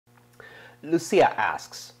Lucia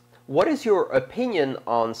asks, what is your opinion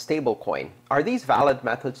on stablecoin? Are these valid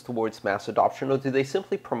methods towards mass adoption, or do they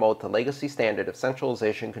simply promote the legacy standard of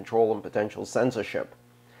centralization, control, and potential censorship?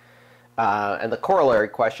 And the corollary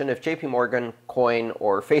question, if JP Morgan coin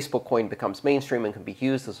or Facebook coin becomes mainstream and can be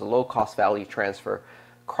used as a low-cost value transfer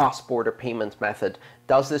cross-border payment method,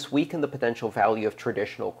 does this weaken the potential value of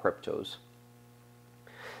traditional cryptos?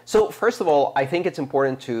 So first of all, I think it's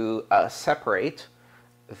important to separate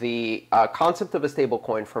the concept of a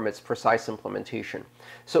stablecoin from its precise implementation.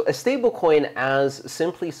 So a stablecoin as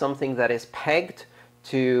simply something that is pegged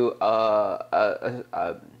to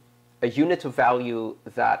a unit of value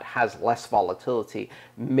that has less volatility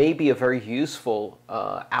may be a very useful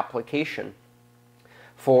application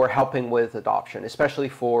for helping with adoption, especially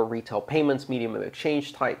for retail payments, medium of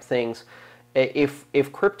exchange type things.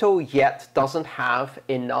 If crypto yet doesn't have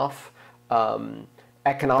enough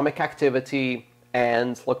economic activity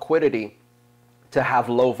and liquidity to have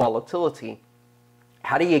low volatility,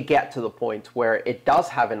 how do you get to the point where it does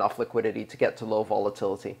have enough liquidity to get to low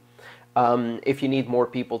volatility? If you need more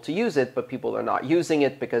people to use it, but people are not using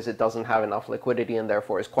it because it doesn't have enough liquidity and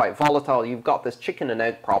therefore is quite volatile, you've got this chicken and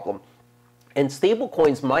egg problem. And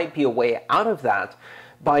stablecoins might be a way out of that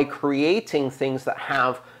by creating things that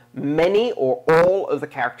have many or all of the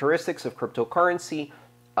characteristics of cryptocurrency,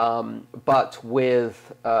 but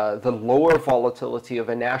with the lower volatility of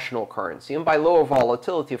a national currency. And by lower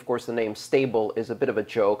volatility, of course, the name stable is a bit of a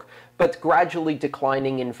joke, but gradually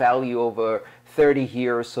declining in value over 30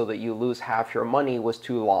 years so that you lose half your money was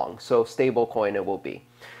too long. So stablecoin it will be.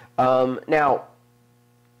 Now,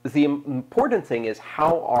 the important thing is,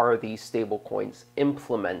 how are these stablecoins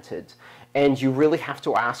implemented? And you really have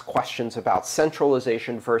to ask questions about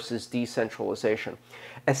centralization versus decentralization.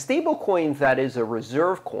 A stablecoin that is a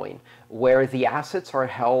reserve coin, where the assets are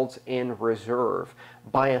held in reserve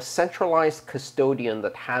by a centralized custodian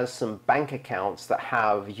that has some bank accounts that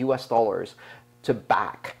have US dollars to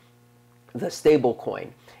back the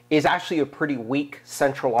stablecoin, is actually a pretty weak,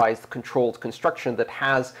 centralized, controlled construction that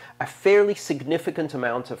has a fairly significant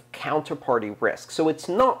amount of counterparty risk. So it's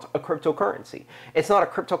not a cryptocurrency. It's not a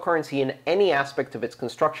cryptocurrency in any aspect of its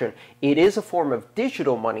construction. It is a form of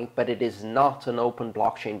digital money, but it is not an open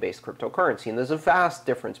blockchain-based cryptocurrency. And there's a vast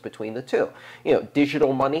difference between the two. You know,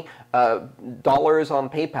 digital money, dollars on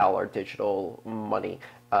PayPal are digital money.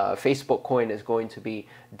 Facebook coin is going to be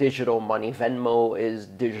digital money. Venmo is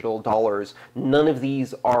digital dollars. None of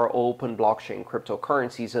these are open blockchain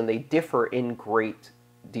cryptocurrencies, and they differ in great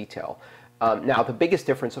detail. Now, the biggest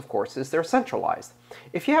difference, of course, is they're centralized.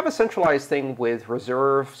 If you have a centralized thing with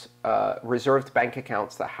reserved bank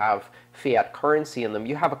accounts that have fiat currency in them,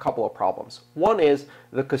 you have a couple of problems. One is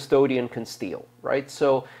the custodian can steal, right?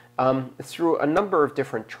 So through a number of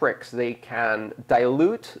different tricks, they can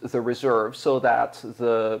dilute the reserve so that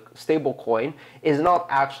the stablecoin is not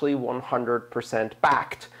actually 100%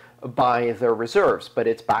 backed by the reserves, but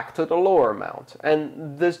it's backed at a lower amount.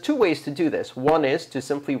 And there's two ways to do this. One is to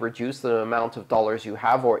simply reduce the amount of dollars you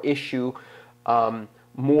have, or issue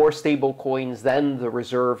more stablecoins than the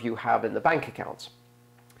reserve you have in the bank accounts.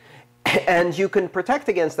 And you can protect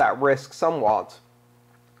against that risk somewhat.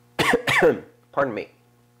 Pardon me.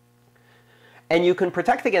 And you can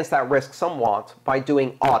protect against that risk somewhat by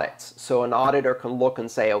doing audits. So an auditor can look and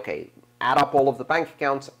say, okay, add up all of the bank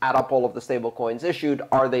accounts, add up all of the stable coins issued.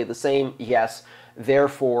 Are they the same? Yes.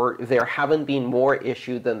 Therefore, there haven't been more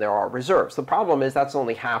issued than there are reserves. The problem is that's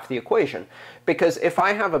only half the equation. Because if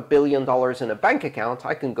I have $1 billion in a bank account,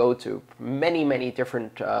 I can go to many, many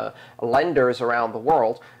different lenders around the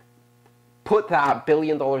world, put that $1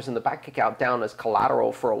 billion in the bank account down as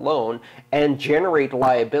collateral for a loan, and generate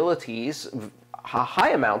liabilities, a high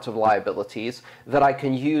amount of liabilities that I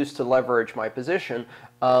can use to leverage my position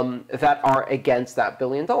that are against that $1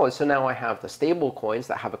 billion. So now I have the stable coins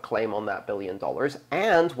that have a claim on that $1 billion,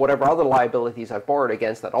 and whatever other liabilities I've borrowed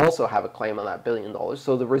against that also have a claim on that $1 billion.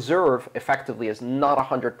 So the reserve effectively is not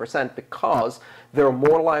 100% because there are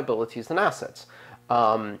more liabilities than assets.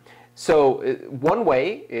 So one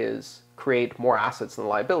way is create more assets than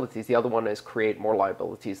liabilities. The other one is create more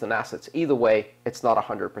liabilities than assets. Either way, it's not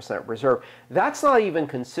 100% reserve. That's not even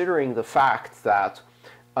considering the fact that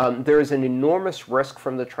there is an enormous risk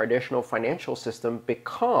from the traditional financial system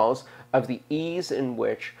because of the ease in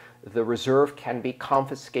which the reserve can be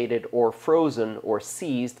confiscated or frozen or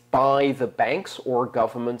seized by the banks or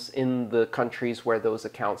governments in the countries where those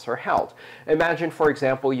accounts are held. Imagine, for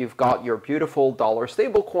example, you've got your beautiful dollar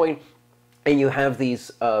stablecoin, and you have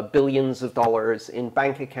these billions of dollars in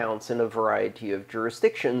bank accounts in a variety of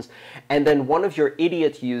jurisdictions, and then one of your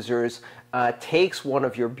idiot users takes one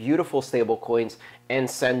of your beautiful stablecoins and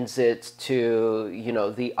sends it to,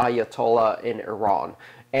 the Ayatollah in Iran.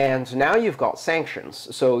 And now you've got sanctions.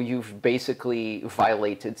 So you've basically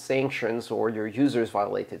violated sanctions, or your users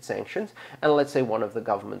violated sanctions. And let's say one of the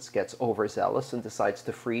governments gets overzealous and decides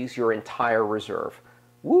to freeze your entire reserve.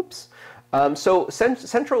 Whoops. So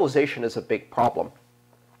centralization is a big problem.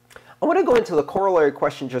 I want to go into the corollary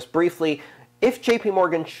question just briefly. If JP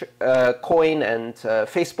Morgan coin and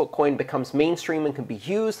Facebook coin becomes mainstream and can be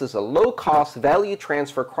used as a low-cost value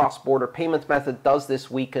transfer cross-border payment method, does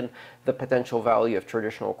this weaken the potential value of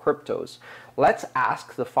traditional cryptos? Let's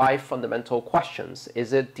ask the 5 fundamental questions.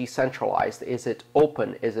 Is it decentralized? Is it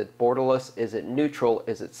open? Is it borderless? Is it neutral?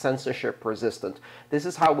 Is it censorship resistant? This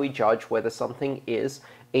is how we judge whether something is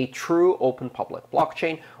a true open public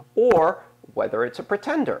blockchain or whether it's a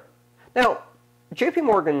pretender. Now, JP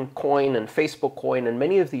Morgan coin and Facebook coin and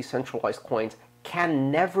many of these centralized coins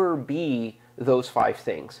can never be those 5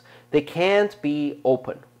 things. They can't be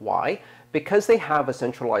open. Why? Because they have a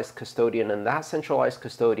centralized custodian, and that centralized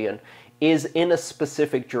custodian is in a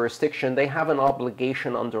specific jurisdiction. They have an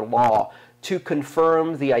obligation under law to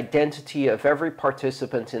confirm the identity of every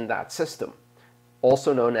participant in that system,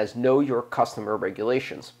 also known as Know Your Customer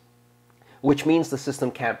regulations, which means the system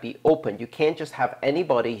can't be open. You can't just have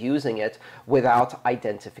anybody using it without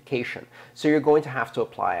identification. So you're going to have to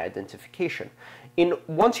apply identification.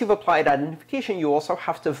 Once you've applied identification, you also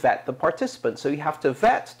have to vet the participants. So you have to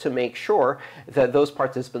vet to make sure that those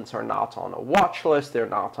participants are not on a watch list, they're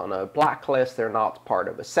not on a blacklist, they're not part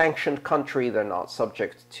of a sanctioned country, they're not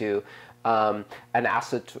subject to an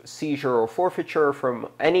asset seizure or forfeiture from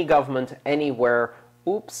any government anywhere.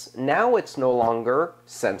 Oops, now it's no longer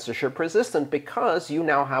censorship resistant because you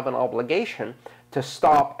now have an obligation to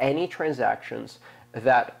stop any transactions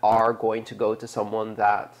that are going to go to someone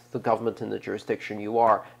that the government in the jurisdiction you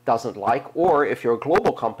are doesn't like, or if you're a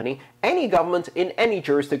global company, any government in any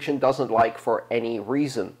jurisdiction doesn't like for any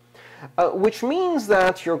reason. Which means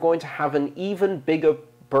that you're going to have an even bigger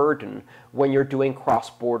burden when you're doing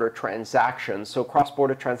cross-border transactions. So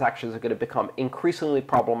cross-border transactions are going to become increasingly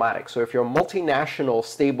problematic. So if you're a multinational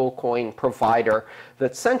stablecoin provider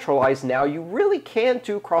that's centralized now, you really can't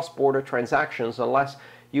do cross-border transactions unless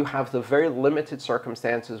you have the very limited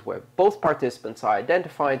circumstances where both participants are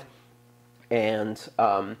identified and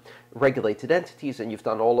regulated entities, and you've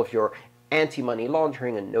done all of your anti-money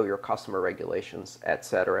laundering and know your customer regulations,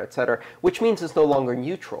 etc., which means it's no longer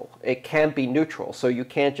neutral. It can't be neutral. So you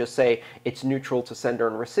can't just say it's neutral to sender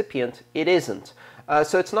and recipient. It isn't.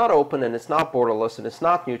 So it's not open, and it's not borderless, and it's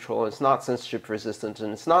not neutral, and it's not censorship resistant,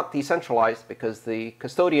 and it's not decentralized because the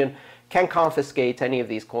custodian can confiscate any of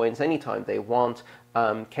these coins anytime they want,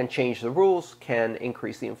 can change the rules, can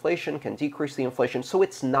increase the inflation, can decrease the inflation. So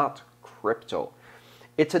it's not crypto.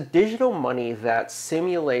 It's a digital money that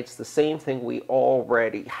simulates the same thing we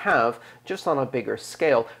already have, just on a bigger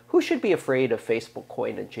scale. Who should be afraid of Facebook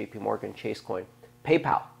coin and JP Morgan Chase coin?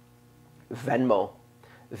 PayPal, Venmo,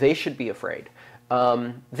 they should be afraid.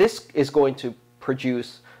 This is going to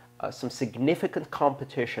produce some significant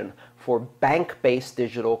competition for bank-based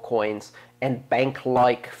digital coins and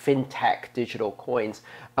bank-like fintech digital coins,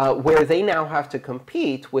 where they now have to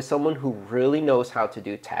compete with someone who really knows how to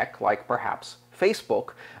do tech, like perhaps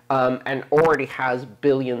Facebook, and already has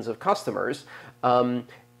billions of customers,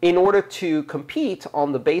 in order to compete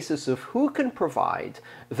on the basis of who can provide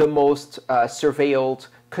the most surveilled,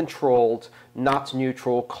 controlled, not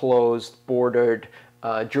neutral, closed, bordered,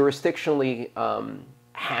 jurisdictionally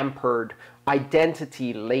hampered,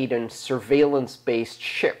 identity-laden, surveillance-based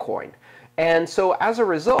shitcoin. And so as a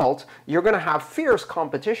result, you're going to have fierce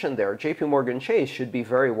competition there. JP Morgan Chase should be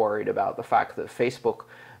very worried about the fact that Facebook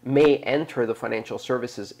may enter the financial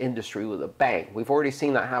services industry with a bang. We've already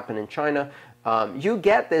seen that happen in China. You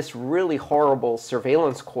get this really horrible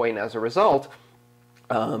surveillance coin as a result,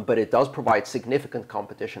 but it does provide significant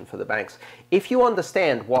competition for the banks. If you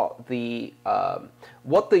understand what the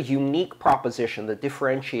unique proposition, the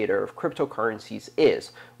differentiator of cryptocurrencies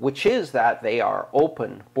is, which is that they are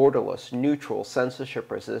open, borderless, neutral,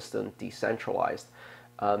 censorship-resistant, decentralized,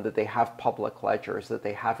 that they have public ledgers, that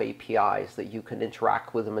they have APIs, that you can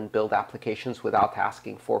interact with them and build applications without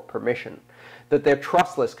asking for permission, that they're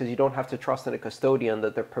trustless because you don't have to trust in a custodian,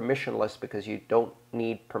 that they're permissionless because you don't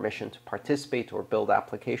need permission to participate or build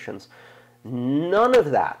applications. None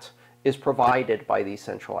of that is provided by these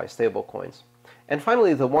centralized stablecoins. And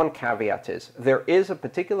finally, the one caveat is there is a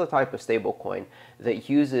particular type of stablecoin that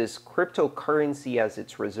uses cryptocurrency as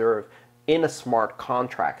its reserve in a smart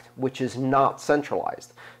contract, which is not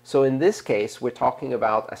centralized. So in this case, we're talking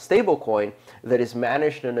about a stablecoin that is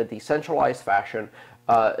managed in a decentralized fashion,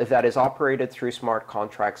 that is operated through smart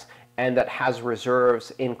contracts, and that has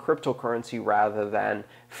reserves in cryptocurrency rather than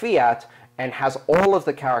fiat, and has all of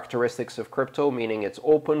the characteristics of crypto, meaning it's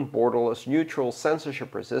open, borderless, neutral,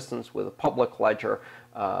 censorship resistance, with a public ledger,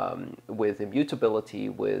 with immutability,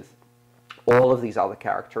 with all of these other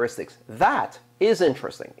characteristics. That is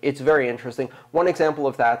interesting. It's very interesting. One example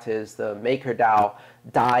of that is the MakerDAO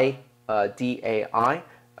DAI, DAI,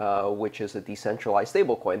 which is a decentralized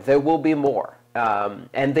stablecoin. There will be more,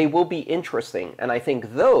 and they will be interesting. And I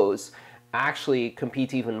think those actually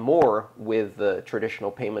compete even more with the traditional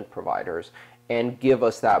payment providers and give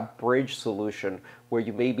us that bridge solution where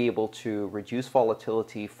you may be able to reduce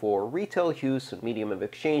volatility for retail use and medium of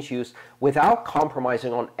exchange use without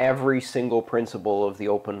compromising on every single principle of the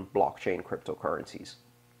open blockchain cryptocurrencies.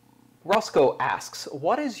 Roscoe asks,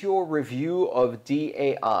 what is your review of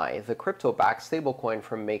DAI, the crypto-backed stablecoin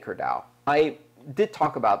from MakerDAO? I did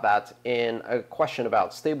talk about that in a question about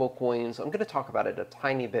stablecoins. I'm going to talk about it a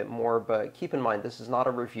tiny bit more, but keep in mind this is not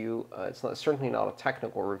a review. It's certainly not a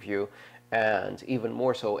technical review, and even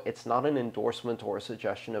more so, it's not an endorsement or a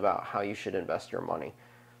suggestion about how you should invest your money.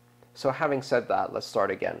 So having said that, let's start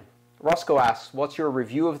again. Roscoe asks, what's your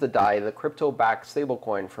review of the DAI, the crypto-backed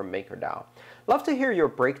stablecoin from MakerDAO? Love to hear your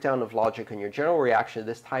breakdown of logic and your general reaction to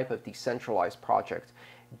this type of decentralized project.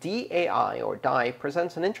 DAI, or DAI,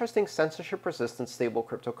 presents an interesting censorship-resistant stable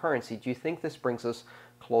cryptocurrency. Do you think this brings us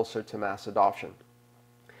closer to mass adoption?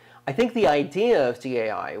 I think the idea of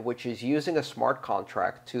DAI, which is using a smart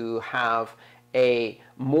contract to have a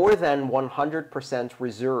more than 100%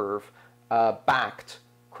 reserve backed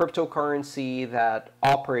cryptocurrency that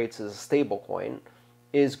operates as a stablecoin,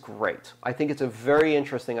 is great. I think it's a very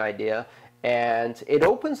interesting idea, and it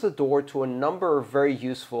opens the door to a number of very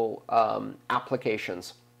useful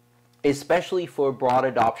applications, especially for broad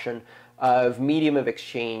adoption of medium of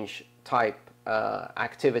exchange type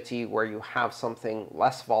activity where you have something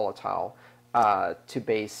less volatile to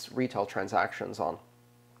base retail transactions on.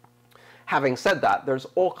 Having said that, there's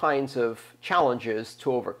all kinds of challenges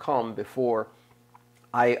to overcome before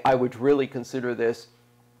I would really consider this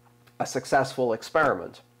a successful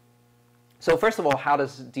experiment. So first of all, how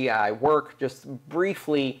does DAI work? Just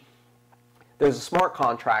briefly, there's a smart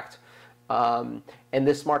contract, and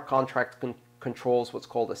this smart contract controls what's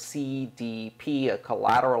called a CDP, a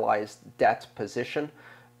collateralized debt position.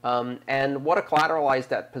 And what a collateralized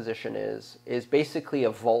debt position is basically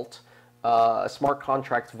a vault, a smart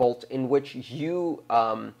contract vault in which you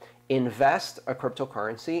invest a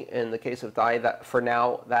cryptocurrency. In the case of DAI, that for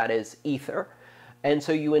now that is Ether. And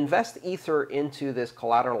so you invest Ether into this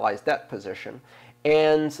collateralized debt position,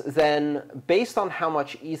 and then based on how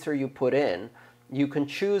much Ether you put in, you can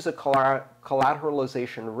choose a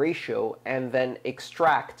collateralization ratio and then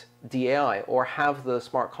extract DAI, or have the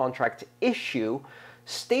smart contract issue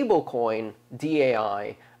stablecoin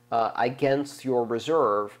DAI against your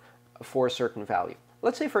reserve for a certain value.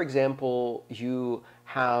 Let's say, for example, you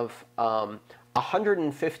have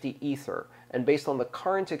 150 Ether, and based on the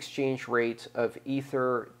current exchange rate of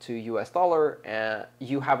Ether to US dollar,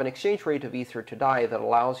 you have an exchange rate of Ether to DAI that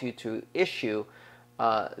allows you to issue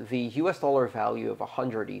the US dollar value of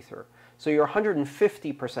 100 Ether. So you're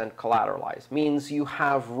 150% collateralized, means you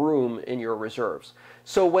have room in your reserves.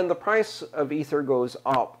 So when the price of Ether goes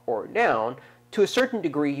up or down, to a certain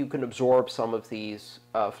degree you can absorb some of these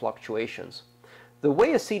fluctuations. The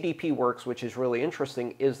way a CDP works, which is really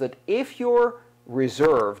interesting, is that if your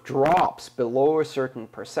reserve drops below a certain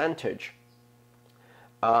percentage,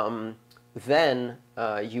 then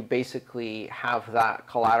you basically have that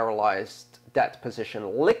collateralized debt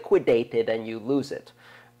position liquidated and you lose it.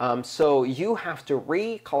 So you have to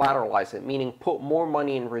re-collateralize it, meaning put more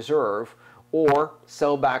money in reserve or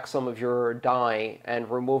sell back some of your DAI and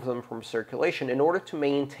remove them from circulation in order to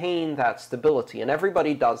maintain that stability. And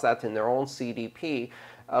everybody does that in their own CDP,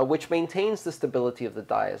 which maintains the stability of the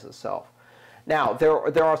DAI as itself. Now,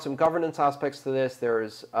 there are some governance aspects to this.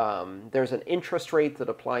 There's an interest rate that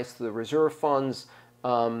applies to the reserve funds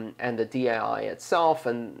and the DAI itself,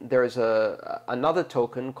 and there's another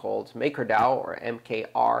token called MakerDAO, or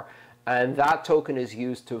MKR, and that token is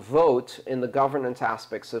used to vote in the governance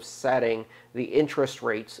aspects of setting the interest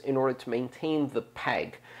rates in order to maintain the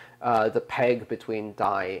peg between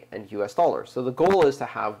DAI and US dollars. So the goal is to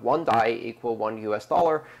have one DAI equal one US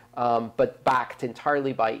dollar, but backed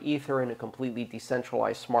entirely by Ether in a completely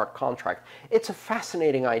decentralized smart contract. It's a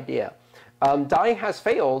fascinating idea. DAI has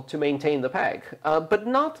failed to maintain the peg, but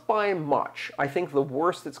not by much. I think the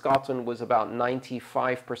worst it's gotten was about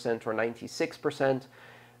 95% or 96%.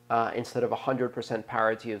 Instead of 100%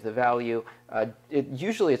 parity of the value.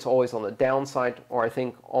 Usually it's always on the downside, or I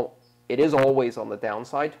think it is always on the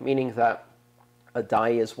downside, meaning that A DAI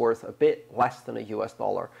is worth a bit less than a US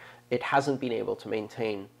dollar. It hasn't been able to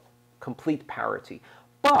maintain complete parity,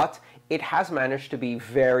 but it has managed to be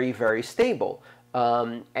very, very stable.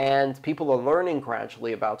 And people are learning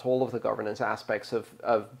gradually about all of the governance aspects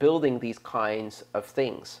of building these kinds of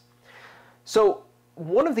things. So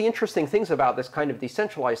one of the interesting things about this kind of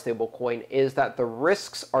decentralized stablecoin is that the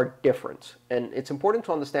risks are different. And it's important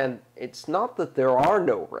to understand it's not that there are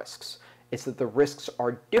no risks. It's that the risks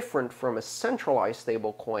are different from a centralized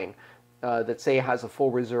stablecoin that, say, has a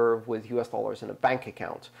full reserve with US dollars in a bank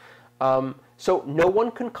account. So no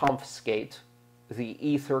one can confiscate the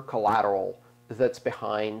Ether collateral that's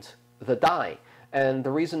behind the DAI. And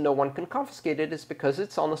the reason no one can confiscate it is because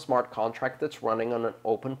it's on a smart contract that's running on an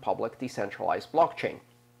open, public, decentralized blockchain.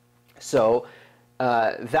 So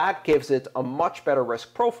that gives it a much better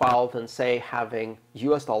risk profile than, say, having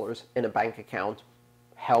US dollars in a bank account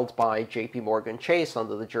held by JP Morgan Chase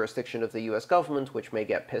under the jurisdiction of the US government, which may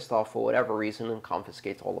get pissed off for whatever reason and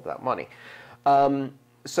confiscate all of that money.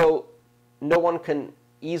 So no one can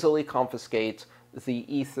easily confiscate the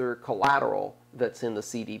Ether collateral that's in the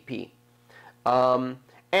CDP.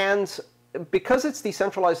 And because it's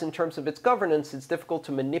decentralized in terms of its governance, it's difficult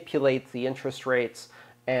to manipulate the interest rates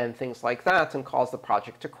and things like that and cause the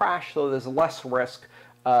project to crash. So there's less risk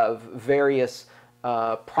of various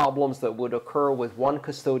problems that would occur with one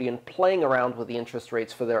custodian playing around with the interest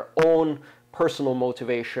rates for their own personal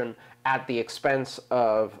motivation at the expense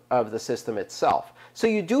of the system itself. So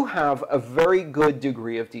you do have a very good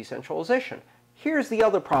degree of decentralization. Here's the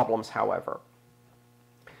other problems, however.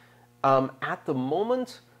 At the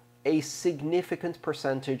moment, a significant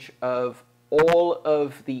percentage of all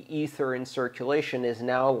of the Ether in circulation is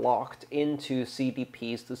now locked into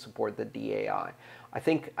CDPs to support the DAI. I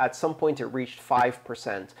think at some point it reached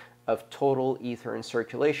 5% of total Ether in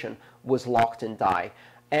circulation was locked in DAI.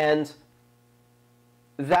 And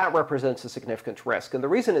that represents a significant risk. And the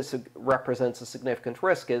reason it represents a significant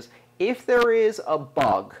risk is if there is a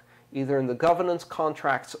bug, either in the governance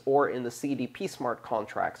contracts or in the CDP smart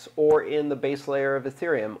contracts or in the base layer of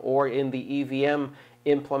Ethereum or in the EVM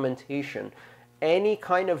implementation, any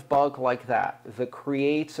kind of bug like that that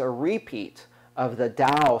creates a repeat of the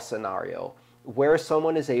DAO scenario where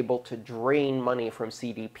someone is able to drain money from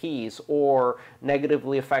CDPs or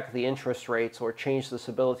negatively affect the interest rates or change the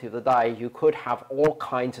stability of the DAI, you could have all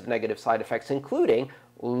kinds of negative side effects, including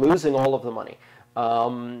losing all of the money.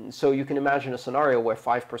 So you can imagine a scenario where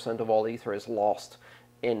 5% of all Ether is lost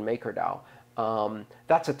in MakerDAO.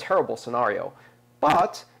 That's a terrible scenario.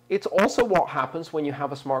 But it's also what happens when you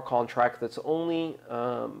have a smart contract that's only,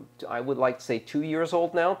 I would like to say, 2 years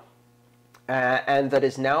old now, and that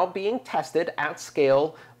is now being tested at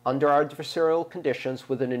scale under adversarial conditions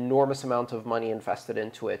with an enormous amount of money invested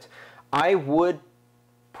into it. I would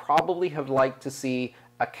probably have liked to see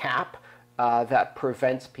a cap that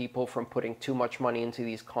prevents people from putting too much money into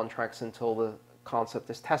these contracts until the concept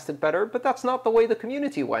is tested better, but that's not the way the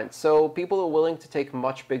community went. So people are willing to take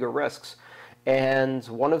much bigger risks, and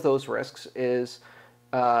one of those risks is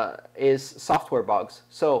software bugs.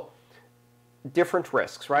 So different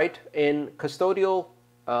risks, right? In custodial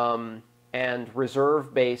and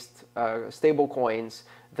reserve-based stable coins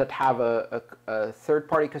that have a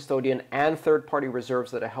third-party custodian and third-party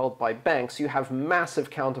reserves that are held by banks, you have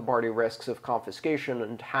massive counterparty risks of confiscation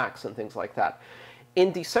and hacks and things like that.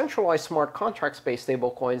 In decentralized smart contracts-based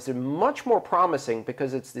stablecoins, they're much more promising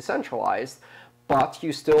because it's decentralized, but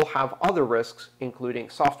you still have other risks, including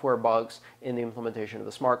software bugs in the implementation of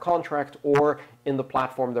the smart contract or in the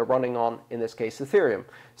platform they're running on, in this case, Ethereum.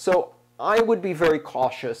 So I would be very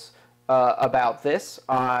cautious about this.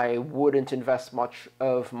 I wouldn't invest much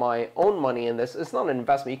of my own money in this. It's not an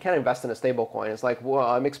investment. You can't invest in a stablecoin. It's like, well,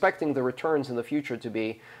 I'm expecting the returns in the future to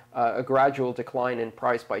be a gradual decline in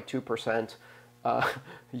price by 2%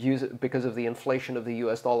 because of the inflation of the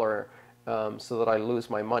US dollar, so that I lose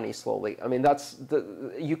my money slowly. I mean,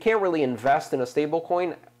 you can't really invest in a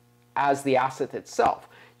stablecoin as the asset itself.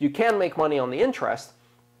 You can make money on the interest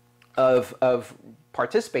of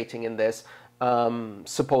participating in this,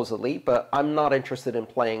 supposedly, but I'm not interested in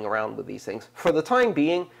playing around with these things. For the time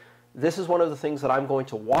being, this is one of the things that I'm going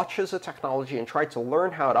to watch as a technology and try to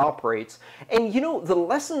learn how it operates. And you know, the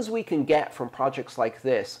lessons we can get from projects like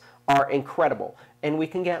this are incredible. And we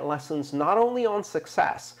can get lessons not only on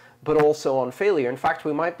success, but also on failure. In fact,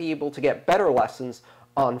 we might be able to get better lessons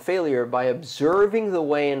on failure by observing the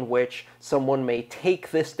way in which someone may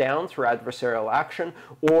take this down through adversarial action,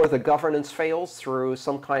 or the governance fails through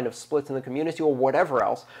some kind of split in the community, or whatever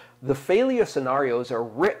else. The failure scenarios are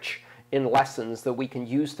rich in lessons that we can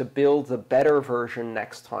use to build the better version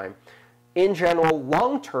next time. In general,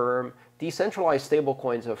 long-term, Decentralized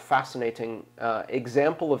stablecoins are a fascinating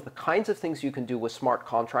example of the kinds of things you can do with smart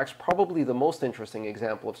contracts, probably the most interesting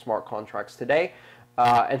example of smart contracts today,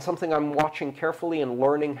 and something I'm watching carefully and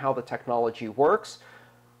learning how the technology works.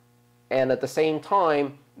 And at the same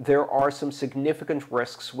time, there are some significant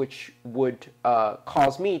risks which would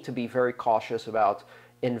cause me to be very cautious about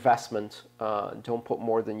investment. Don't put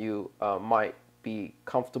more than you might be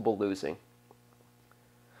comfortable losing.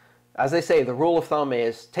 As they say, the rule of thumb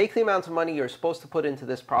is take the amount of money you're supposed to put into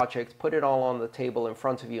this project, put it all on the table in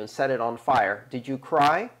front of you, and set it on fire. Did you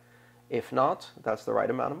cry? If not, that's the right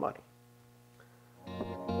amount of money.